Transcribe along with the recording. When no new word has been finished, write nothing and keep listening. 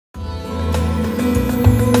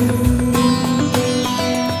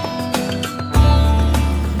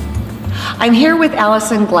I'm here with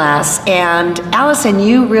Alison Glass, and Alison,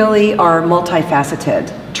 you really are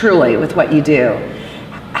multifaceted, truly, with what you do.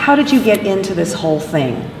 How did you get into this whole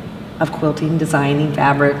thing of quilting, designing,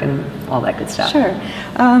 fabric, and all that good stuff? Sure.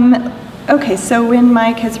 Okay, so when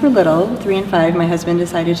my kids were little, 3 and 5, my husband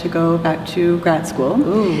decided to go back to grad school.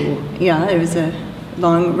 Ooh. Yeah, it was a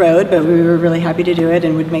long road, but we were really happy to do it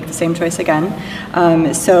and would make the same choice again.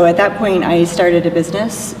 So at that point, I started a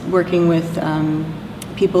business working with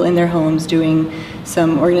people in their homes doing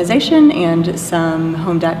some organization and some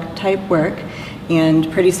home deck type work.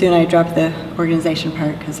 And pretty soon I dropped the organization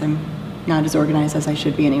part because I'm not as organized as I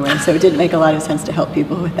should be anyway, so it didn't make a lot of sense to help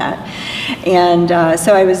people with that. And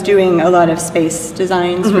so I was doing a lot of space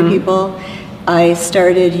designs for people. I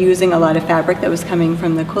started using a lot of fabric that was coming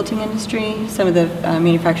from the quilting industry. Some of the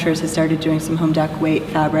manufacturers had started doing some home deck weight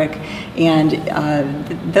fabric, and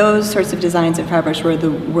those sorts of designs and fabrics were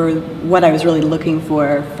what I was really looking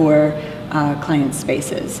for client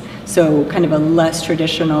spaces. So kind of a less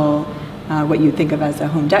traditional what you think of as a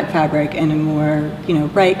home deck fabric, and a more,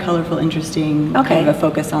 bright, colorful, interesting, kind of a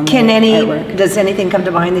focus on artwork. Does anything come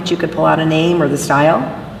to mind that you could pull out a name or the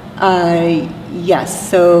style? Yes,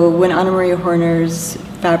 so when Anna Maria Horner's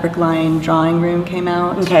fabric line Drawing Room came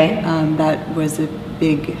out, that was a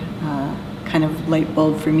big kind of light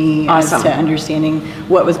bulb for me as to understanding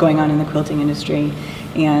what was going on in the quilting industry.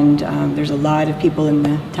 And there's a lot of people in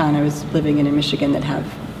the town I was living in Michigan that have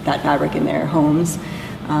that fabric in their homes.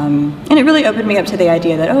 And it really opened me up to the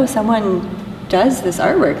idea that, oh, someone does this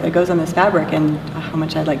artwork that goes on this fabric, and how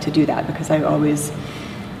much I'd like to do that, because I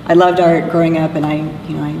loved art growing up, and I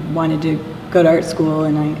wanted to go to art school,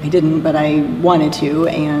 and I didn't, but I wanted to,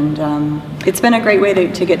 and it's been a great way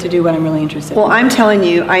to get to do what I'm really interested in. Well, I'm telling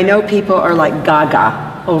you, I know people are like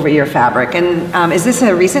gaga over your fabric, and is this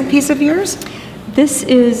a recent piece of yours? This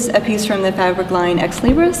is a piece from the fabric line Ex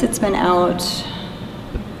Libris. It's been out,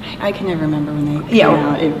 I can never remember when they came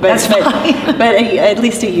out. That's fine. But at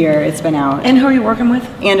least a year it's been out. And who are you working with?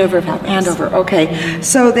 Andover Fabrics. Andover, okay.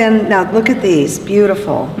 So then, now look at these,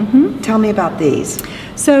 beautiful. Tell me about these.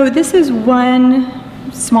 So this is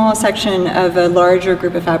one small section of a larger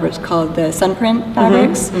group of fabrics called the Sunprint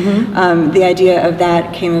fabrics. The idea of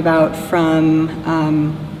that came about from,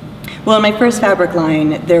 well, in my first fabric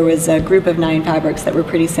line, there was a group of 9 fabrics that were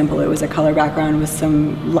pretty simple. It was a color background with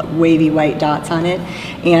some wavy white dots on it,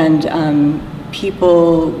 and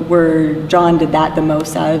people were drawn to that the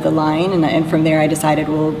most out of the line, and from there I decided,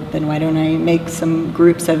 well, then why don't I make some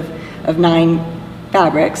groups of 9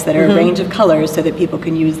 fabrics that are a range of colors so that people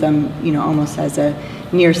can use them, almost as a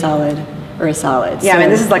near solid or a solid. Yeah, so, I mean,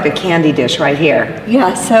 this is like a candy dish right here.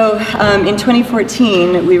 Yeah, so in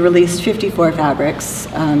 2014, we released 54 fabrics,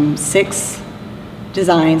 6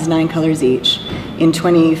 designs, 9 colors each. In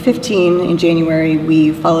 2015, in January,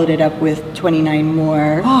 we followed it up with 29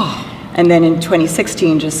 more. And then in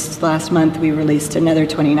 2016, just last month, we released another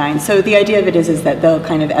 29. So the idea of it is that they'll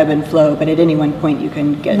kind of ebb and flow, but at any one point you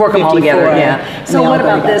can get work them all together, yeah. So what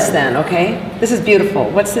about together. This then, okay? This is beautiful.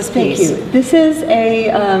 What's this piece? Thank you. This is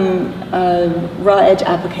a raw edge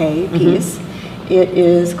applique piece. It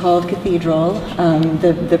is called Cathedral.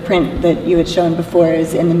 The print that you had shown before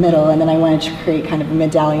is in the middle, and then I wanted to create kind of a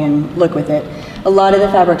medallion look with it. A lot of the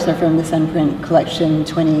fabrics are from the Sunprint collection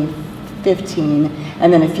 2015,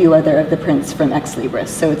 and then a few other of the prints from Ex Libris.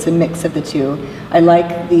 So it's a mix of the two. I like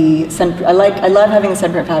I love having the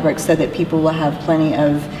Sunprint fabrics so that people will have plenty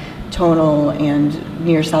of tonal and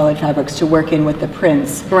near solid fabrics to work in with the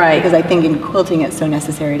prints. Right. Because I think in quilting it's so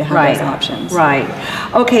necessary to have those options. Right.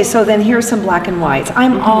 Okay, so then here's some black and whites.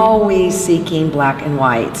 I'm always seeking black and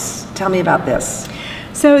whites. Tell me about this.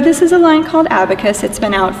 So this is a line called Abacus. It's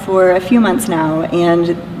been out for a few months now,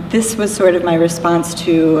 and this was sort of my response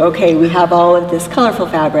to, okay, we have all of this colorful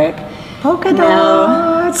fabric. Polka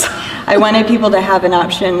dots. I wanted people to have an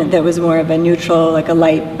option that was more of a neutral, like a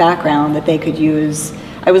light background that they could use.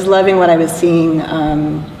 I was loving what I was seeing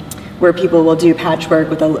where people will do patchwork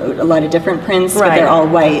with a lot of different prints, but they're all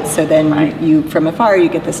white. So then you from afar, you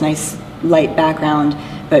get this nice light background,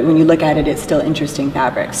 but when you look at it, it's still interesting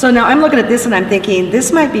fabric. So now I'm looking at this and I'm thinking,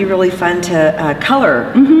 this might be really fun to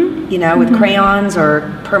color, you know, with crayons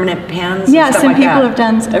or permanent pens. Yeah, and stuff some like people that. have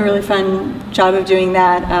done a really fun job of doing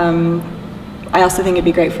that. I also think it'd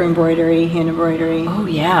be great for embroidery, hand embroidery. Oh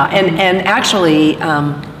yeah, and actually,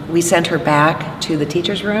 we sent her back to the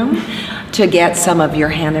teacher's room to get some of your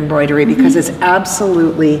hand embroidery because it's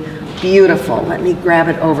absolutely beautiful. Let me grab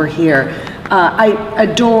it over here. I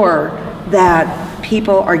adore that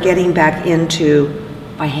people are getting back into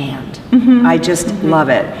by hand. I just love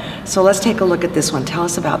it. So let's take a look at this one. Tell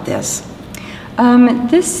us about this.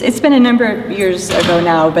 It's been a number of years ago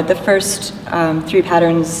now, but the first 3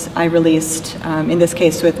 patterns I released, in this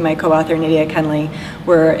case with my co-author Nydia Kenley,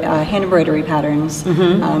 were hand embroidery patterns.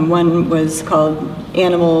 One was called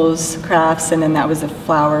Animals, Crafts, and then that was a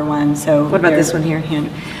flower one. So what about this one here?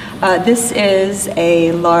 This is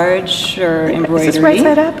a larger embroidery. Is this right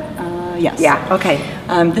side up? Yes. Yeah, okay.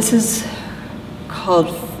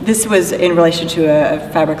 This was in relation to a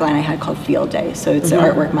fabric line I had called Field Day, so it's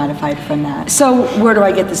artwork modified from that. So where do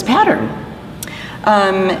I get this pattern?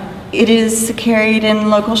 It is carried in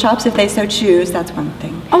local shops if they so choose. That's one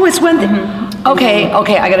thing. Oh, it's one thing. Okay,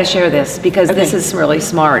 I got to share this because this is really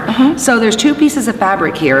smart. So there's 2 pieces of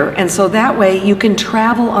fabric here, and so that way you can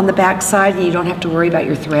travel on the back side and you don't have to worry about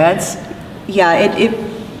your threads. Yeah,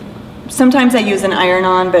 sometimes I use an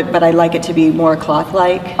iron-on, but I like it to be more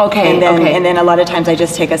cloth-like. Okay, and then a lot of times I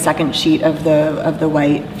just take a second sheet of the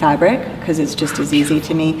white fabric because it's just as easy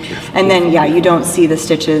to me. And then yeah, you don't see the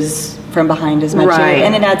stitches from behind as much,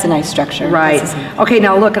 and it adds a nice structure. Right. Okay,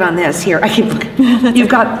 now look on this here. I keep looking. You've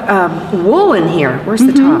got wool in here. Where's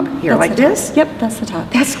the top? Here, like this? Yep, that's the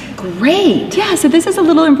top. That's great. Yeah. So this is a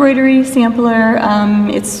little embroidery sampler.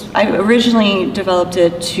 I originally developed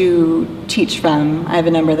it to teach from. I have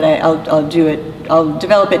a number that I'll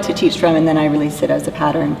develop it to teach from, and then I release it as a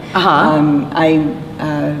pattern. I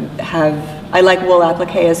like wool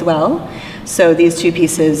applique as well. So these 2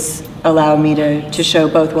 pieces allow me to show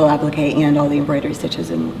both wool applique and all the embroidery stitches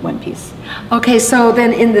in one piece. Okay, so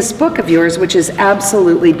then in this book of yours, which is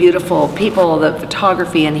absolutely beautiful, the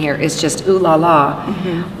photography in here is just ooh la la.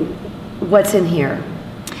 What's in here?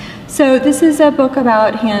 So this is a book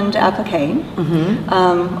about hand applique.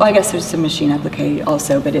 Well, I guess there's some machine applique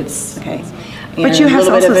also, but it's okay. And but you have a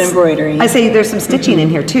little bit of embroidery. I say there's some stitching in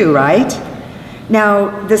here too, right? Now,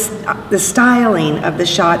 the styling of the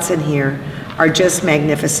shots in here are just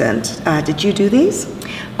magnificent. Did you do these?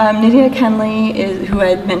 Nydia Kenley, who I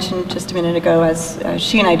had mentioned just a minute ago,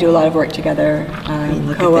 she and I do a lot of work together,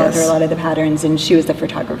 co-author a lot of the patterns, and she was the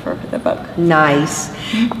photographer for the book. Nice.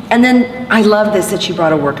 And then I love this that you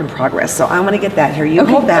brought a work in progress, so I'm going to get that here. You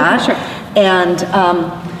hold that. Sure. And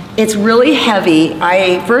it's really heavy.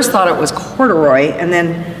 I first thought it was corduroy, and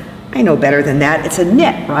then I know better than that. It's a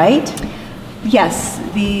knit, right? Yes,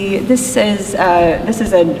 this is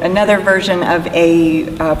another version of a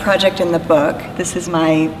project in the book. This is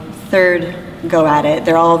my 3rd go at it.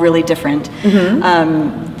 They're all really different.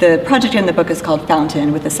 The project in the book is called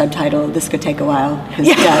Fountain with the subtitle "This Could Take a While," because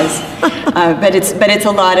it does. But it's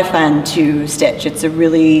a lot of fun to stitch. It's a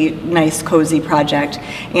really nice, cozy project.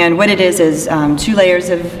 And what it is 2 layers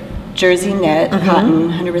of jersey knit, cotton,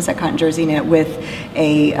 100% cotton jersey knit with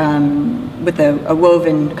a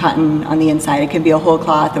woven cotton on the inside. It can be a whole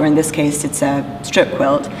cloth, or in this case, it's a strip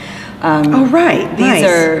quilt.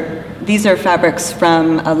 These are fabrics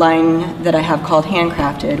from a line that I have called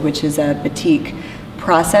Handcrafted, which is a batik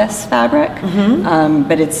process fabric,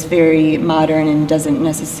 but it's very modern and doesn't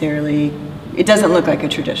look like a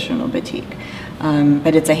traditional batik,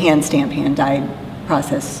 but it's a hand stamp, hand dyed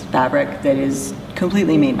process fabric that is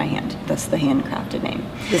completely made by hand. That's the handcrafted name.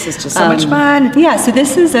 This is just so much fun. Yeah, so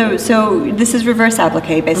this is reverse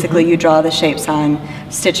applique. Basically, you draw the shapes on,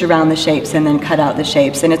 stitch around the shapes, and then cut out the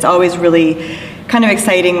shapes. And it's always really kind of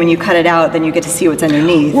exciting when you cut it out. Then you get to see what's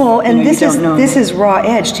underneath. Well, and this is raw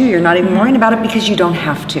edge too. You're not even worrying about it because you don't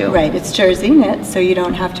have to. Right. It's jersey knit, so you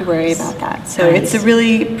don't have to worry about that. So it's a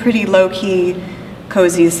really pretty low key,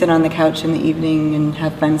 cozy. Sit on the couch in the evening and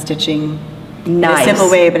have fun stitching. Nice. In a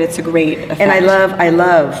simple way, but it's a great effect. And I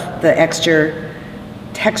love the extra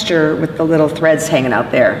texture with the little threads hanging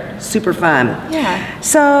out there. Super fun. Yeah.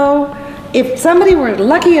 So, if somebody were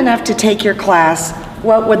lucky enough to take your class,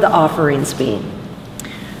 what would the offerings be?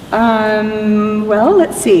 Well,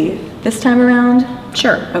 let's see. This time around?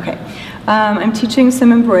 Sure. Okay. I'm teaching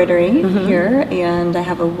some embroidery here, and I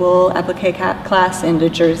have a wool applique class and a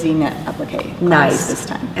jersey knit applique class this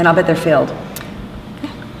time. And I'll bet they're filled.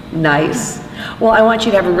 Nice. Well, I want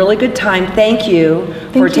you to have a really good time. Thank you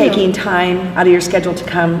for taking time out of your schedule to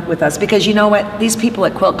come with us, because you know what? These people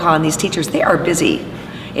at QuiltCon, these teachers, they are busy.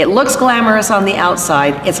 It looks glamorous on the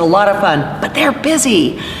outside. It's a lot of fun, but they're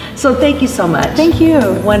busy. So thank you so much. Thank you.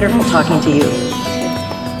 Wonderful talking to you.